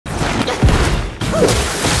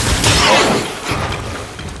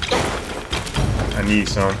I need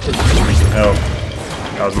some help.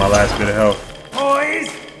 That was my last bit of help. Boys,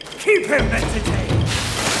 keep him entertained.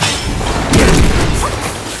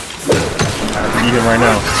 I need him right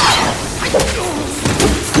now.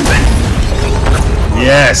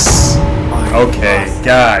 Yes! Okay,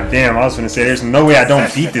 god damn, I was gonna say there's no way I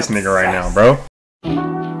don't beat this nigga right now, bro.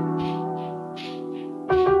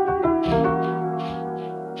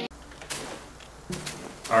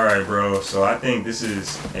 Alright, bro, so I think this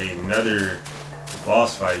is another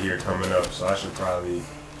boss fight here coming up, so I should probably...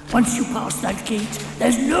 Once you pass that gate,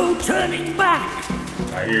 there's no turning back.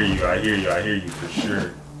 I hear you, I hear you, I hear you for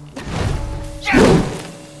sure.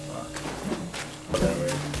 Fuck. That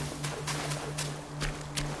way.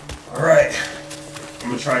 Alright. I'm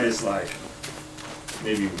gonna try this like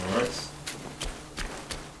maybe once.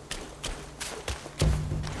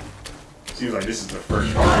 Seems like this is the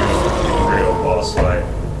first real boss fight.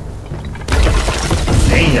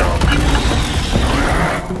 Damn!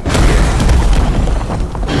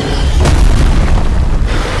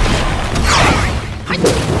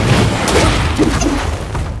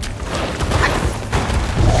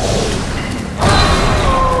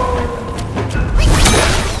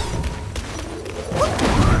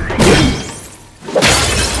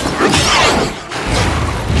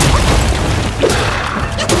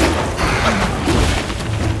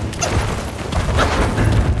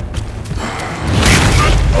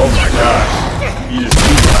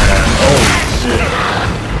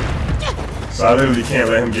 So I literally can't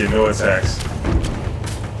let him get no attacks.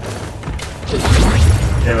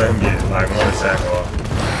 Can't let him get like one attack off.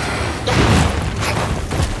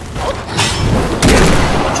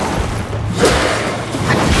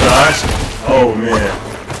 Gosh! Oh man.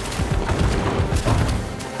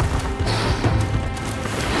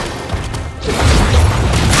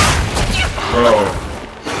 Bro.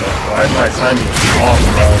 Why is my timing off,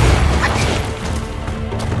 bro?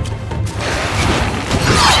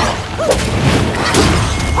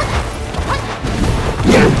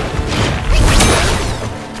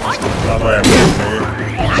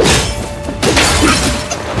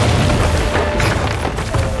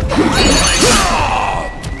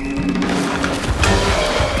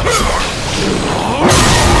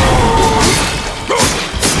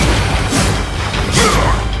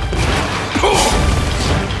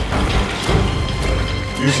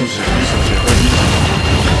 Do some shit, do some shit.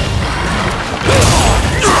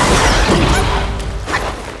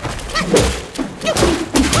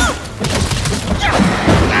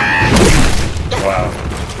 Wow.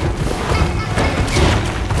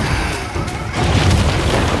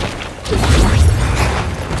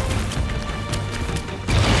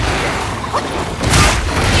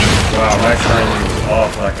 Wow, my timing is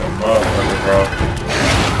off like a motherfucker, bro.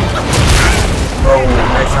 Bro,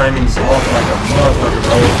 my timing's off like a motherfucker,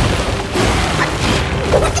 bro.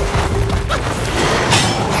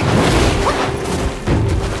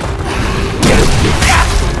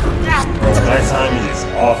 Bro, my timing is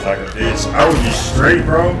off like a bitch. I would be straight,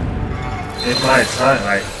 bro. If my time,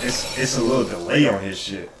 like, it's a little delay on his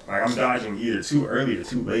shit. Like, I'm dodging either too early or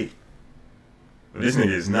too late. But this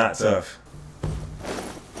nigga is not tough.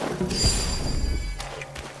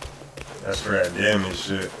 That's for that damage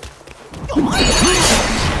shit.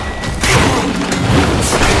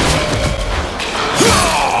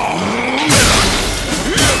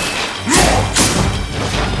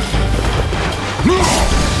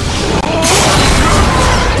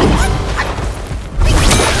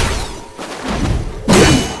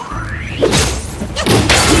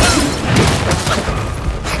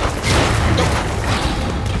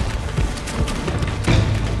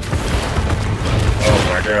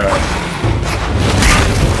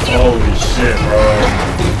 Holy shit, bro.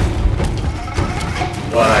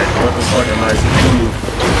 Like, what the fuck am I to do?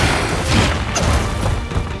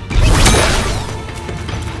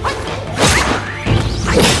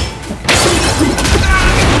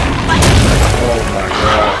 Oh my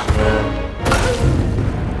gosh, man.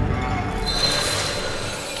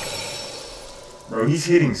 Bro, he's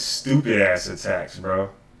hitting stupid ass attacks, bro.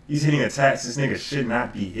 He's hitting attacks this nigga should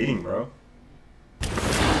not be hitting, bro.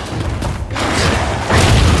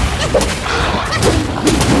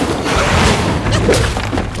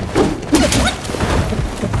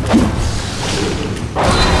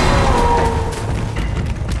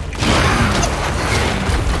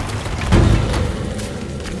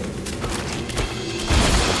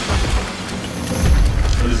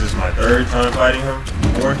 What is this, my third time fighting him?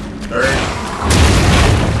 Fourth? Third?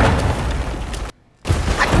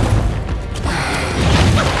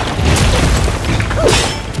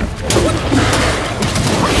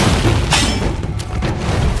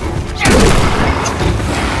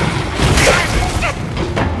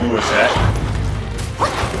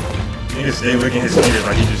 stay licking his fingers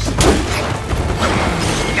like he just...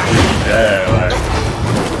 Yeah, like...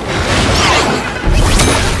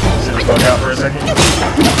 Sit the fuck out for a second.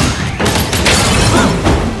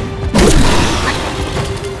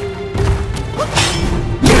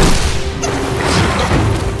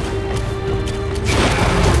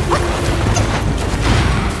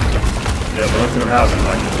 Yeah, run through them houses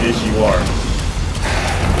like the bitch you are.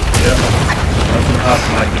 Yep. Run through them houses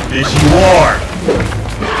like the bitch you are.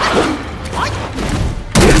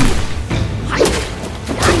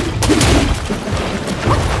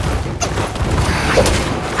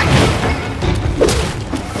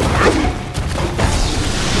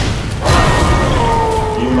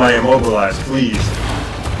 You might immobilize, please.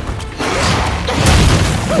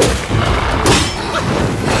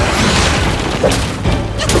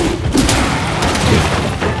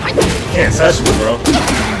 You can't touch me, bro.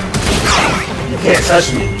 You can't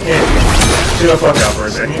touch me. You can't. Chill the fuck out for a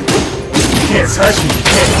second. You can't touch me. You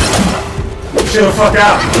can't. Chill the fuck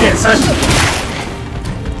out. You can't touch me.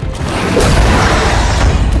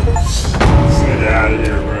 This nigga out of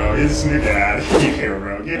here, bro. Get this nigga out of here,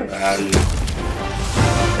 bro. Get him out of here.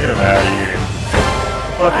 Get him out of here.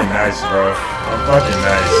 I'm fucking nice, bro. I'm fucking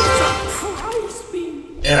nice.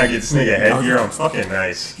 And I get this nigga headgear. I'm fucking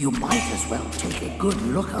nice. You might as well take a good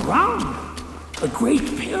look around. A great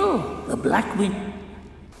pill, the Black Wind.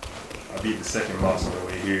 I beat the second boss on the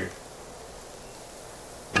way here.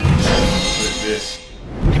 What is this?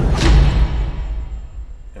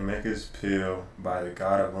 Emeka's pill by the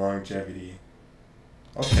god of longevity.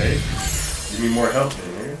 Okay. Give me more health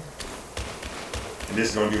then, nigga. And this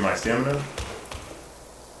is gonna be my stamina?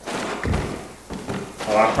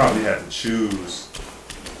 Oh, I probably had to choose.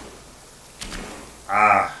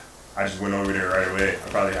 Ah, I just went over there right away. I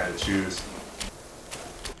probably had to choose.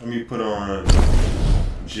 Let me put on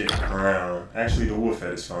Jet Crown. Actually, the wolf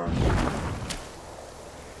head is fine.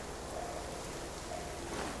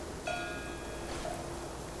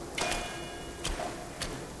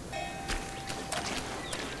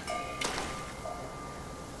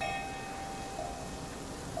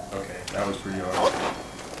 Okay, that was pretty hard.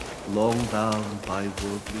 Long bound by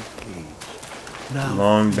worldly cage. Now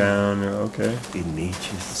Long down, okay. in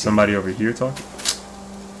nature's Somebody over here talking?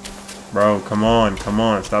 Bro, come on,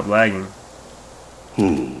 stop lagging.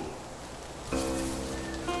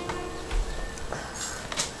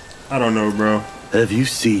 I don't know, bro. Have you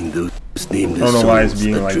seen those nameless I don't know why it's souls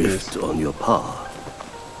being like adrift this. on your path?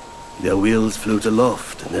 Their wheels float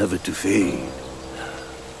aloft, never to fade.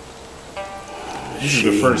 This is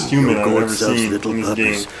the first human I've ever seen in this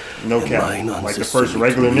game. No cap. Like the first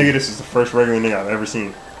regular nigga, this is the first regular nigga I've ever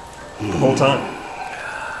seen. The whole time.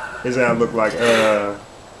 His eye look like,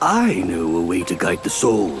 I know a way to guide the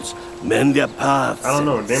souls, mend their paths, I don't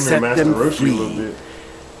know, damn near set Master them Roshi a free. little bit.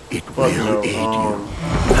 It Fuck will no, aid you.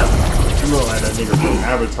 you look like that nigga from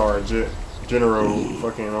Avatar, General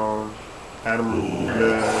fucking, Adam,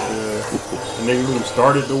 the nigga who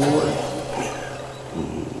started the war.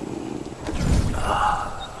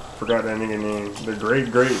 Forgot that nigga name. The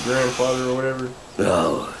great-great-grandfather or whatever.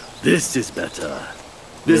 Oh, this is better.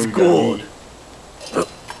 This Then we got gourd,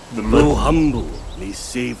 The though money. humble, may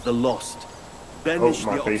save the lost, banish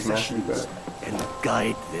my the face mask is obsessions, back. and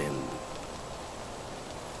guide them.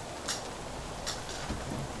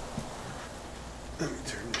 Let me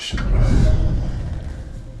turn this shit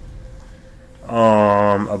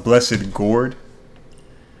off. A blessed gourd.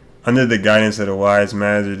 Under the guidance of the wise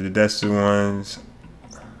master, the destined ones.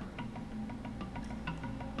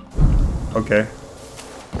 Okay.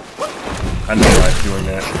 I know why it's doing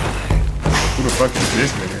that. Who the fuck is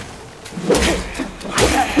this nigga?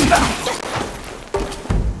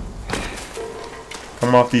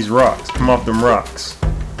 Come off these rocks. Come off them rocks.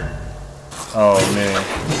 Oh man.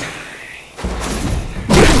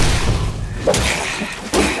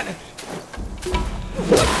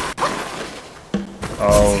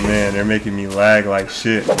 Oh man, they're making me lag like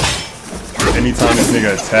shit. Anytime this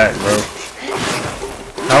nigga attack, bro.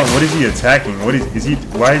 What is he attacking?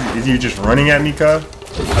 Why is he just running at me, cuz?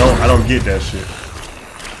 I don't get that shit.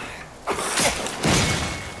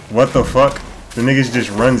 What the fuck? The nigga just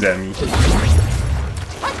runs at me.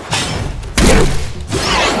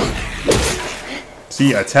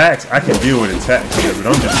 See, attacks, I can deal with attacks, but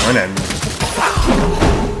don't just run at me.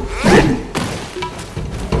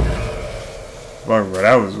 Fuck, bro,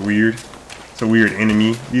 that was weird. It's a weird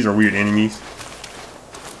enemy. These are weird enemies.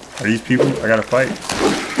 Are these people I gotta fight?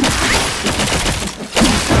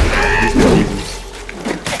 These are people.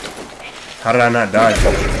 How did I not dodge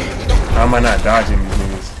them? How am I not dodging these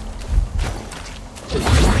niggas?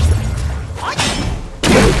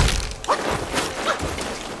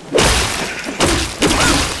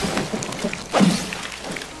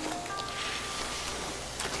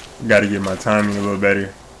 Gotta get my timing a little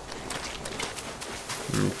better.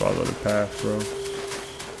 Let me follow the path, bro.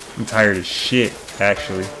 I'm tired as shit,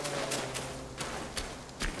 actually.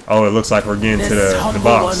 Oh, it looks like we're getting to the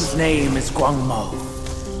boss. One's name is Guangmo.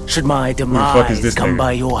 Should my demise come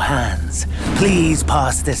by your hands, please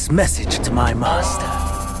pass this message to my master.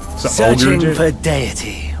 Searching for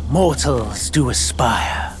deity, mortals do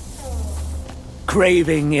aspire.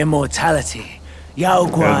 Craving immortality, Yao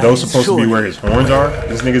Guai. Are those supposed to be where his horns are?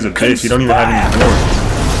 This nigga's a bitch. He don't even have any horns.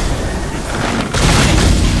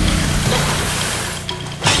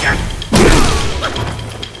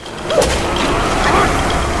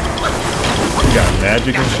 He got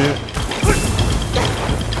magic and shit.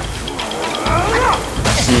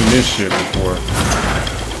 I've seen this shit before.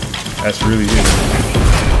 That's really it.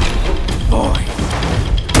 Boy,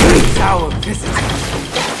 our visitor.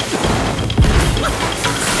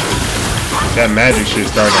 That magic shit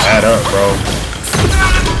starting to add up, bro.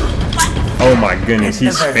 Oh my goodness,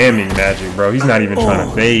 he's spamming magic, bro. He's not even trying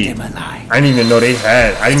to fade. I didn't even know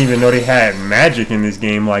they had magic in this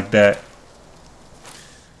game like that.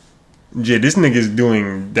 Yeah, this nigga's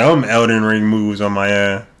doing dumb Elden Ring moves on my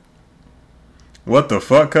ass. What the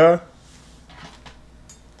fuck, huh?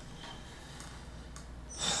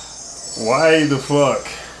 Why the fuck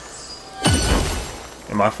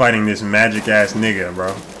am I fighting this magic ass nigga,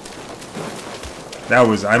 bro? That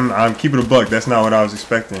was, I'm keeping a buck. That's not what I was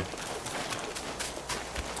expecting.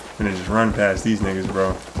 I'm gonna just run past these niggas,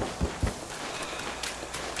 bro.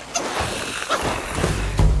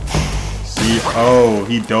 See, oh,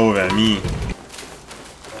 he dove at me.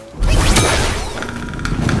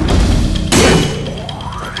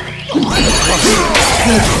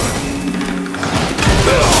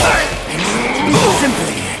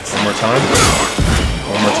 One more time.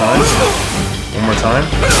 One more time. One more time.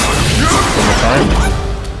 One more time.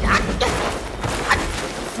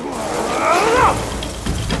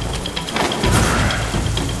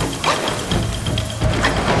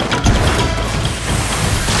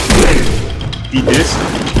 Eat this.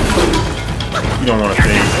 You don't want to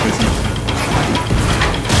fade.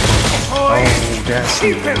 Oh, that's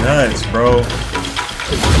nuts, bro.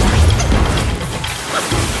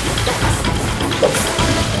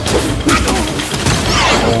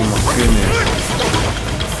 Oh my goodness.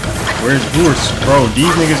 Where's Bourse? Bro,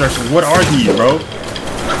 these niggas are... What are these, bro?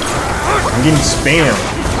 I'm getting spammed.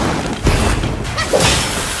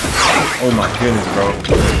 Oh my goodness, bro.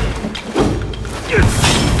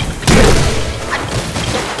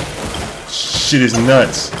 Shit is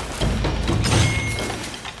nuts.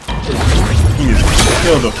 He needs to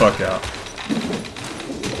chill the fuck out.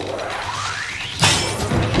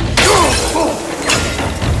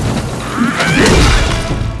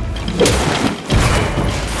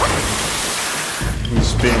 He's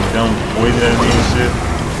spitting dumb poison at me and shit.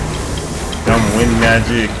 Dumb wind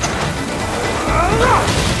magic.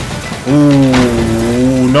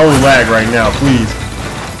 Ooh, no lag right now, please.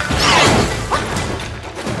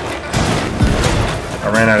 I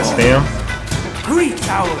ran out of stam.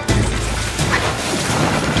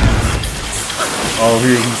 Oh,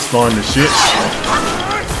 here he spawned the shit.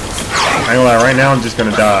 I ain't gonna lie, right now I'm just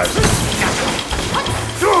gonna dodge.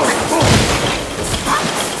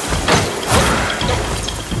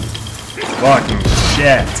 Fucking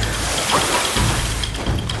shit.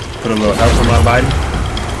 Put a little health on my body.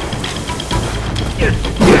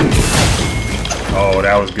 Oh,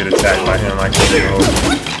 that was a good attack by him. I can't even hold it.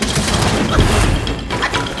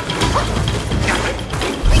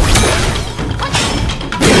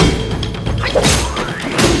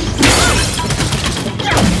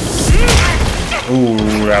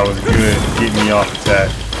 Ooh, that was good. Get me off attack.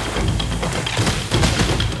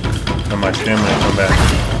 Let my stamina come back.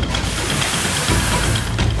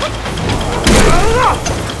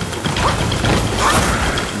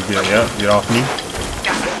 Get off me.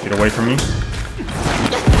 Get away from me.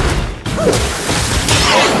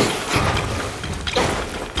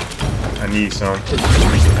 I need some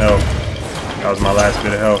help. That was my last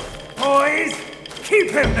bit of health. Boys,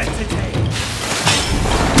 keep him entertained.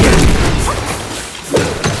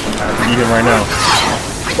 I have to eat him right now.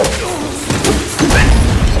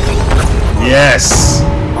 Yes!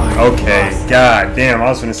 Okay, god damn, I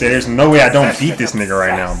was gonna say there's no way I don't beat this nigga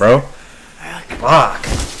right now, bro. Fuck.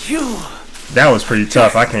 That was pretty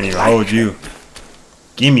tough, I can't even hold you.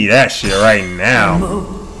 Give me that shit right now.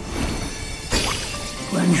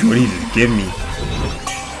 What did he just give me?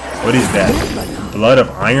 What is that? Blood of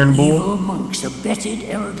Iron Bull?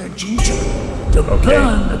 Okay.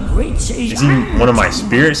 Is he one of my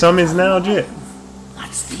spirit summons now, Jit?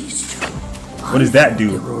 That's these two. What does that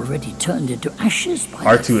do? They're already turned into ashes by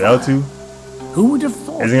R2, L2? Who would have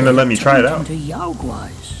thought? Is he gonna let me try it out?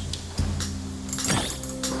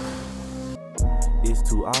 It's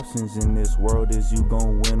two options in this world: is you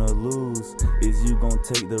gon' win or lose? Is you gon'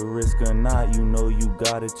 take the risk or not? You know you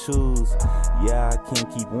gotta choose. Yeah, I can't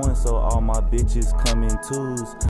keep one, so all my bitches come in twos.